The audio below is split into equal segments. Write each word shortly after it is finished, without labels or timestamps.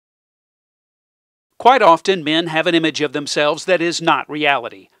Quite often, men have an image of themselves that is not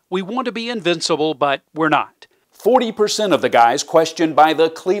reality. We want to be invincible, but we're not. 40% of the guys questioned by the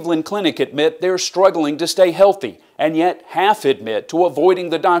Cleveland Clinic admit they're struggling to stay healthy, and yet half admit to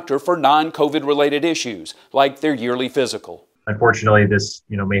avoiding the doctor for non-COVID related issues, like their yearly physical. Unfortunately, this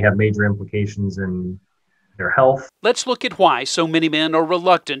may have major implications in their health. Let's look at why so many men are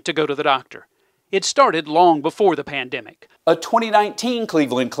reluctant to go to the doctor. It started long before the pandemic. A 2019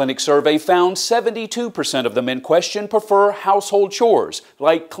 Cleveland Clinic survey found 72% of the men questioned prefer household chores,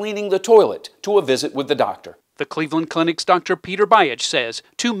 like cleaning the toilet, to a visit with the doctor. The Cleveland Clinic's Dr. Peter Byach says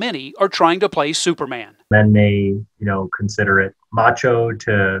too many are trying to play Superman. Men may, consider it macho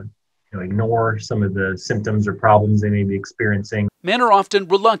to ignore some of the symptoms or problems they may be experiencing. Men are often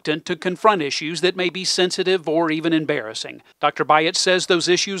reluctant to confront issues that may be sensitive or even embarrassing. Dr. Byach says those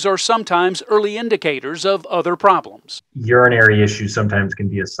issues are sometimes early indicators of other problems. Urinary issues sometimes can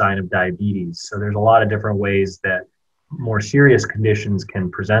be a sign of diabetes. So there's a lot of different ways that more serious conditions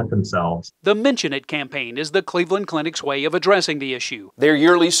can present themselves. The Mention It campaign is the Cleveland Clinic's way of addressing the issue. Their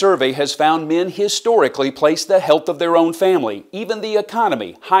yearly survey has found men historically place the health of their own family, even the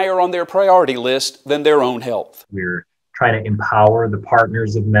economy, higher on their priority list than their own health. We're trying to empower the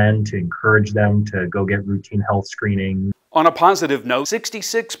partners of men to encourage them to go get routine health screening. On a positive note,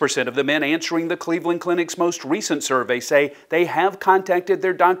 66% of the men answering the Cleveland Clinic's most recent survey say they have contacted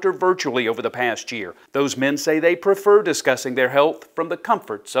their doctor virtually over the past year. Those men say they prefer discussing their health from the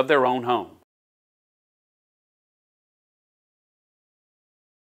comforts of their own home.